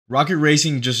Rocket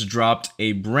Racing just dropped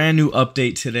a brand new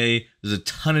update today. There's a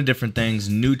ton of different things,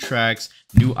 new tracks,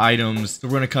 new items. So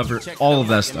we're gonna cover all of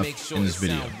that stuff in this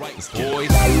video. Let's get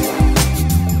it.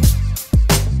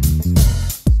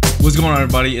 What's going on,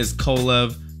 everybody? It's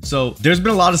Kolev. So there's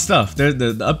been a lot of stuff. The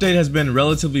update has been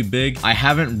relatively big. I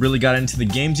haven't really got into the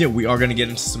games yet. We are gonna get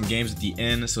into some games at the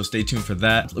end, so stay tuned for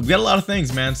that. We got a lot of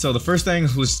things, man. So the first thing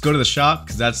was go to the shop,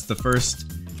 because that's the first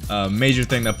major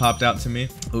thing that popped out to me.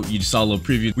 Oh, you just saw a little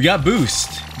preview. We got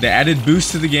boost. They added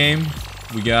boost to the game.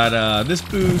 We got this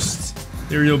boost,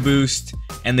 ethereal boost,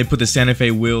 and they put the Santa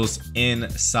Fe wheels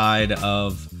inside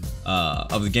of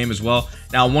the game as well.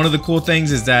 Now, one of the cool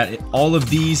things is that all of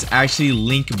these actually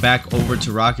link back over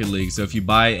to Rocket League. So if you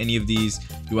buy any of these,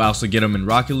 you also get them in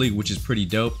Rocket League, which is pretty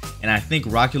dope. And I think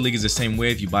Rocket League is the same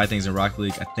way. If you buy things in Rocket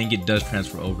League, I think it does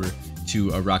transfer over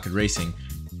to Rocket Racing.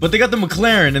 But they got the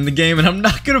McLaren in the game, and I'm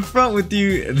not gonna front with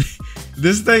you.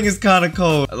 This thing is kind of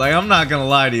cold. Like, I'm not gonna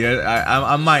lie to you.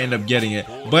 I might end up getting it,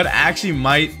 but actually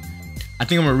might. I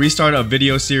think I'm gonna restart a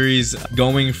video series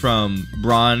going from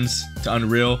bronze to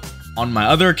Unreal on my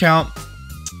other account,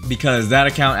 because that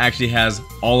account actually has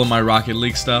all of my Rocket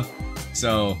League stuff.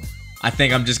 So I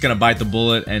think I'm just gonna bite the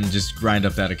bullet and just grind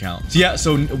up that account. So yeah,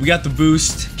 so we got the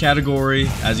boost category.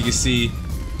 As you can see,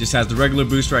 just has the regular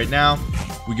boost right now.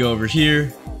 We go over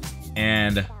here,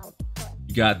 and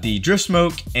you got the drift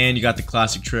smoke, and you got the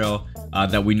classic trail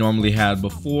that we normally had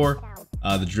before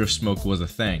the drift smoke was a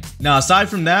thing. Now, aside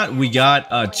from that, we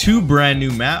got two brand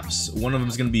new maps. One of them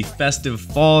is going to be Festive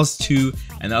Falls 2,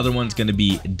 and the other one's going to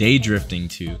be Day Drifting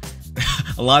 2.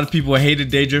 A lot of people hated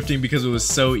Day Drifting because it was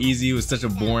so easy. It was such a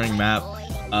boring map.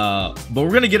 But we're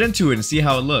going to get into it and see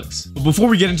how it looks. But before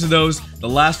we get into those, the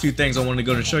last few things I wanted to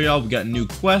go to show y'all, we got new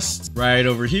quests right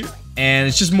over here. And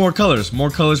it's just more colors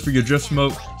for your drift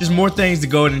smoke, just more things to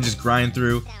go in and just grind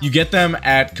through. You get them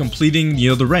at completing, you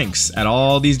know, the ranks. At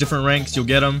all these different ranks, you'll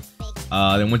get them.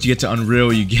 Then once you get to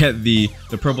Unreal, you get the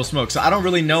purple smoke. So I don't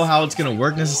really know how it's gonna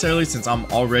work necessarily, since I'm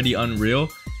already Unreal.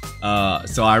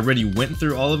 So I already went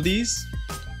through all of these.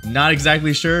 Not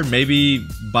exactly sure. Maybe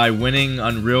by winning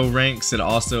Unreal ranks, it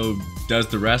also does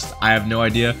the rest. I have no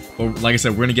idea. But like I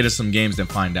said, we're gonna get us some games and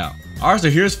find out. All right, so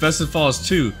here's Festive Falls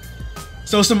 2.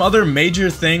 So some other major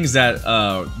things that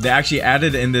they actually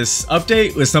added in this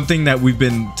update was something that we've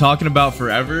been talking about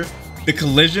forever. The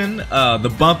collision,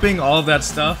 the bumping, all of that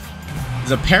stuff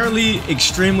is apparently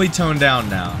extremely toned down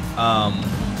now.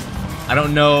 I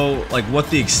don't know like what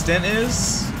the extent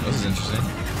is. This is interesting.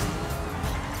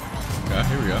 Okay,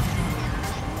 here we go.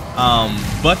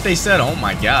 But they said, oh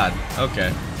my god,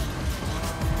 okay.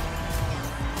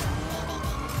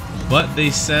 But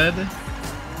they said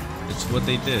it's what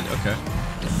they did, okay.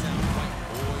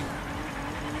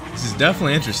 This is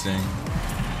definitely interesting.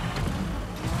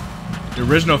 The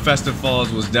original Festive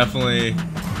Falls was definitely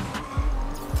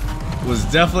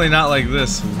not like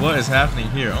this. What is happening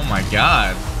here? Oh my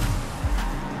god.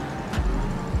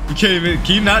 You can't even,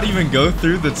 can you not even go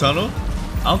through the tunnel?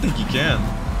 I don't think you can.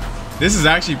 This is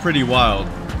actually pretty wild.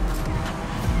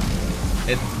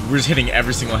 We're just hitting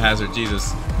every single hazard, Jesus.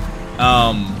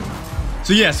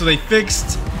 So yeah, so they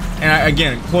fixed, and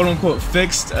again, quote unquote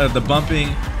fixed the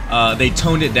bumping. They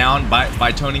toned it down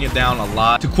by toning it down a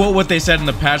lot. To quote what they said in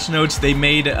the patch notes, they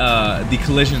made the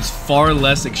collisions far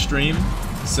less extreme.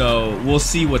 So we'll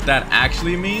see what that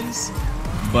actually means.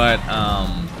 But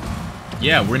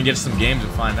yeah, we're gonna get some games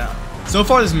and find out. So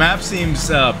far, this map seems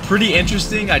pretty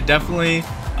interesting. I definitely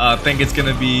think it's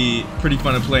gonna be pretty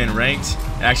fun to play in ranked.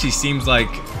 It actually seems like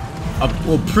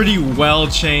a pretty well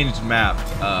changed map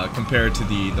compared to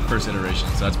the first iteration,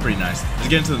 so that's pretty nice. Let's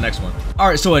get into the next one. All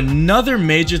right, so another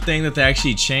major thing that they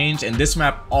actually changed, and this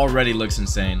map already looks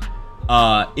insane,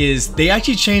 is they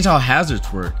actually changed how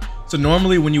hazards work. So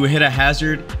normally when you hit a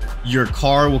hazard, your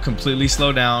car will completely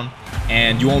slow down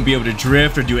and you won't be able to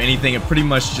drift or do anything. It pretty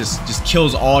much just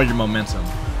kills all your momentum.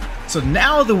 So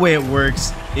now the way it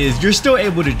works is you're still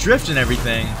able to drift and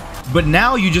everything, but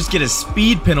now you just get a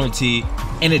speed penalty,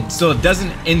 and so it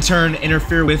doesn't in turn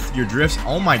interfere with your drifts.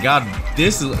 Oh my god,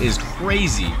 this is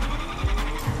crazy.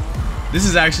 This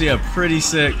is actually a pretty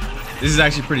sick. This is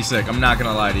actually pretty sick. I'm not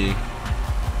gonna lie to you.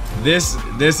 This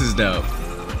is dope.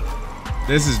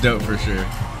 This is dope for sure.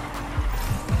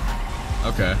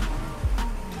 Okay.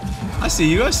 I see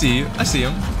you. I see you. I see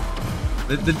him.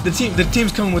 The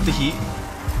team's coming with the heat.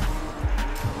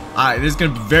 Alright, this is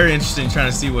gonna be very interesting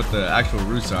trying to see what the actual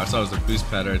routes are. I saw it was a boost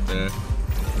pad right there.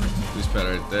 Boost pad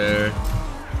right there.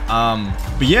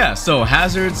 But yeah, so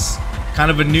hazards,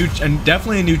 kind of a new, and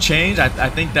definitely a new change. I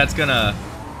think that's gonna,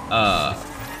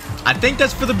 I think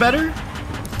that's for the better.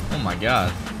 Oh my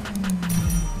god.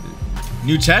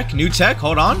 New tech,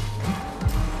 hold on.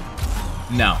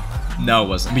 No, it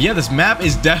wasn't. But yeah, this map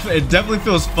is it definitely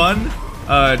feels fun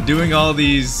doing all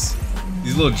these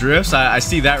little drifts. I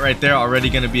see that right there already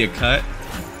gonna be a cut.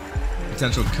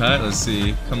 Potential cut, let's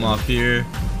see. Come off here,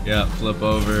 yeah, flip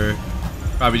over.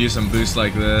 Probably do some boost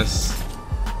like this.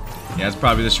 Yeah, it's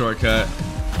probably the shortcut.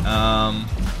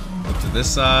 Look to this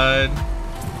side.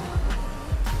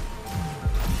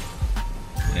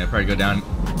 Yeah, probably go down.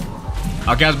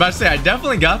 Okay, I was about to say, I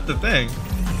definitely got the thing.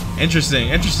 Interesting.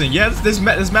 Yeah, this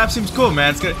map seems cool,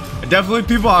 man. It's good. Definitely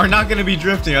people are not going to be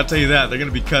drifting, I'll tell you that. They're going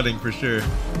to be cutting for sure.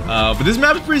 But this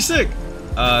map is pretty sick.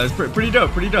 It's pretty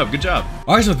dope, Good job.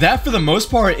 All right, so that for the most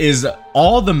part is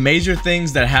all the major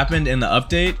things that happened in the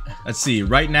update. Let's see.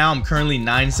 Right now, I'm currently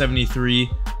 973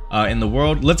 in the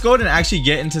world. Let's go ahead and actually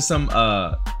get into some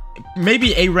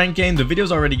maybe a ranked game. The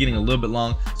video's already getting a little bit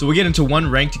long, so we'll get into one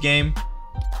ranked game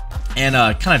and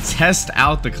kind of test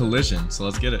out the collision. So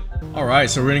let's get it. All right,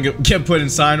 so we're gonna get put in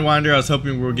Sidewinder. I was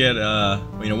hoping we'll get you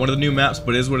know, one of the new maps,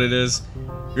 but it is what it is.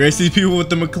 Race these people with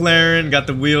the McLaren, got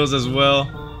the wheels as well.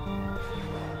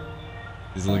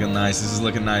 This is looking nice. This is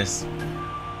looking nice.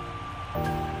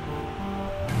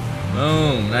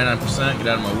 Boom, 99%. Get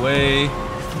out of my way.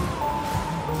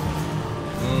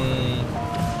 Boom.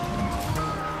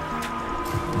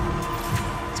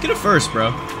 Let's get it first,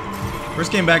 bro.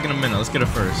 First game back in a minute. Let's get it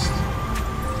first.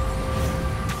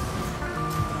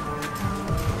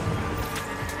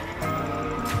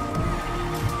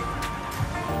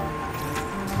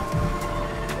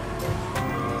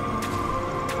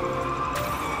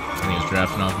 I think it's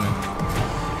drafting off me.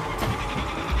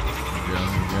 Here we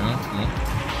go. Come on.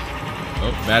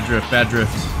 Oh, bad drift, bad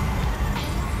drift.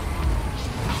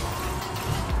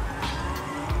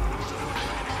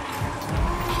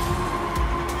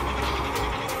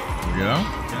 There we go.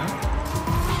 Yeah.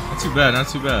 Not too bad, not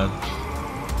too bad.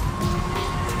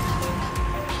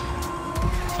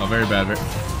 Oh, very bad.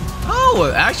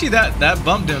 Oh, actually, that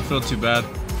bump didn't feel too bad.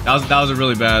 That was a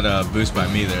really bad boost by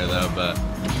me there, though. But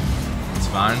it's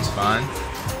fine, it's fine.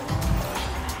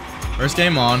 First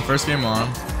game on,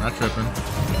 not tripping.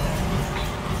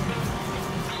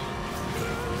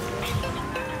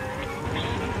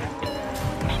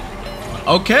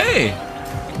 Okay,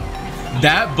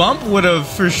 that bump would have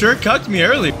for sure cucked me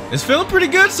early. It's feeling pretty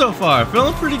good so far,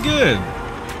 feeling pretty good.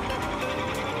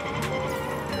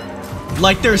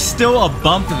 Like there's still a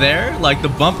bump there, like the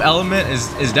bump element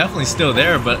is definitely still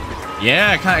there, but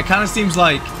yeah, it kind of seems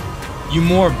like you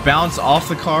more bounce off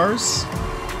the cars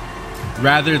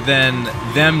rather than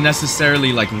them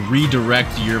necessarily like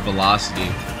redirect your velocity,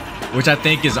 which I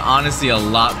think is honestly a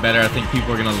lot better. I think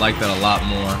people are gonna like that a lot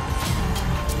more.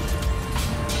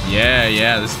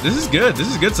 Yeah, this is good. This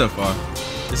is good so far.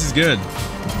 This is good.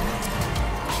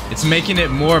 It's making it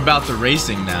more about the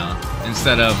racing now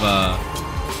instead of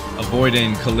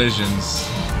avoiding collisions.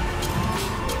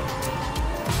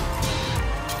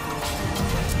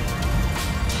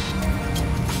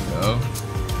 Go.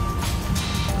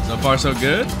 So far so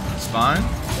good. It's fine.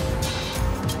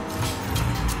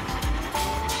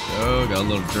 Go, got a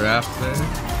little draft there.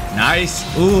 Nice.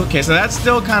 Ooh, okay, so that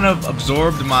still kind of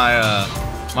absorbed my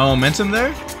my momentum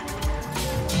there,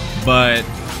 but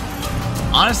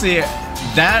honestly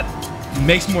that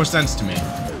makes more sense to me.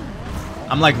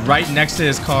 I'm like right next to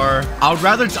his car. I would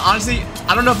rather, honestly,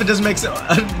 I don't know if it doesn't make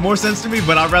more sense to me,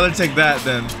 but I'd rather take that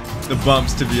than the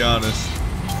bumps, to be honest.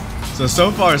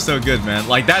 So far so good, man.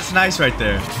 Like that's nice right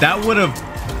there. That would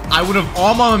have,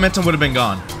 all my momentum would have been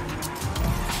gone.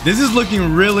 This is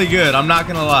looking really good. I'm not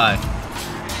gonna lie.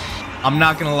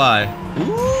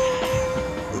 Ooh.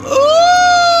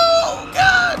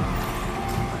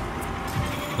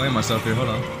 Playing myself here, hold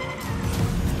on.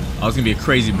 Oh, it's gonna be a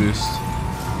crazy boost.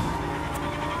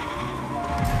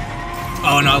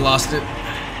 Oh no, I lost it.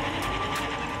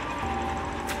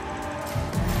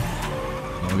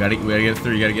 Oh, we gotta get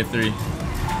three,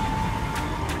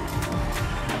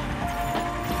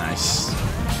 Nice.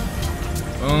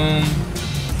 Boom.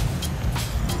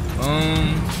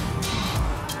 Boom.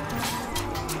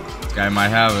 This guy might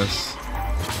have us.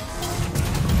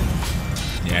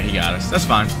 Yeah, he got us. That's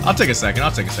fine. I'll take a second.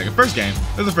 First game.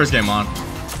 This is the first game on.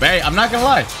 But hey, I'm not gonna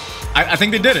lie. I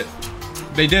think they did it.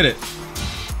 They did it.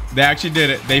 They actually did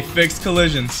it. They fixed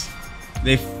collisions.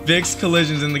 They fixed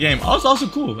collisions in the game. Oh, it's also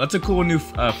cool. That's a cool new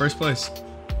first place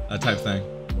type thing.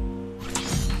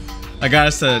 I got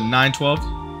us to 912.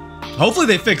 Hopefully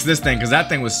they fix this thing, because that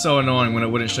thing was so annoying when it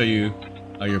wouldn't show you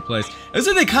your place. It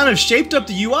said they kind of shaped up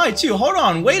the UI too. Hold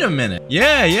on, wait a minute.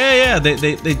 Yeah.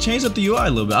 They changed up the UI a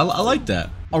little bit. I like that.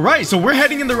 All right, so we're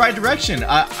heading in the right direction.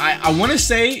 I want to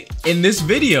say in this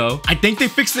video, I think they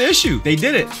fixed the issue. They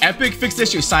did it. Epic fixed the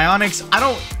issue. Psyonix,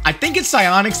 I think it's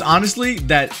Psyonix, honestly,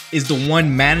 that is the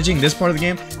one managing this part of the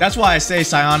game. That's why I say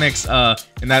Psyonix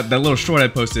in that little short I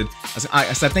posted.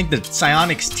 I think the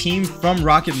Psyonix team from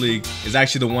Rocket League is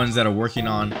actually the ones that are working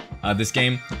on this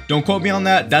game. Don't quote me on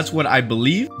that. That's what I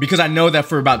believe, because I know that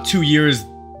for about 2 years,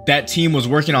 that team was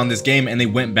working on this game and they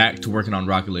went back to working on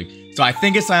Rocket League. So I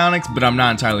think it's Psyonix, but I'm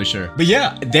not entirely sure. But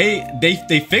yeah,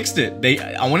 they fixed it.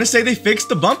 I want to say they fixed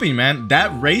the bumping, man.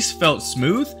 That race felt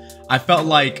smooth. I felt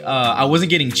like I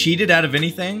wasn't getting cheated out of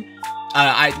anything.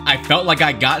 I felt like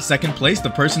I got second place.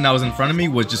 The person that was in front of me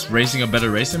was just racing a better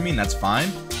race than me, and that's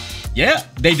fine. Yeah,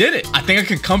 they did it. I think I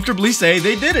could comfortably say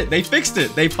they did it. They fixed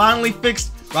it. They finally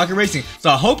fixed Rocket Racing. So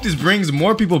I hope this brings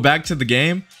more people back to the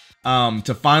game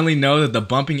to finally know that the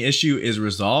bumping issue is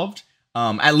resolved.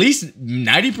 At least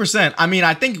 90%. I mean,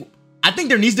 I think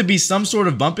there needs to be some sort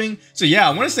of bumping. So yeah,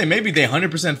 I want to say maybe they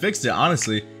 100% fixed it,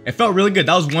 honestly. It felt really good.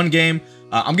 That was one game.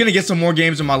 I'm going to get some more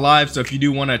games in my live, so if you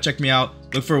do want to check me out,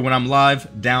 look for when I'm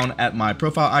live down at my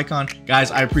profile icon.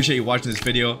 Guys, I appreciate you watching this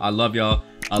video. I love y'all.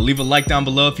 Leave a like down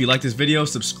below if you like this video.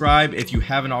 Subscribe if you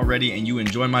haven't already and you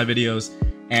enjoy my videos.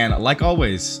 And like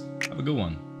always, have a good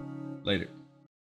one. Later.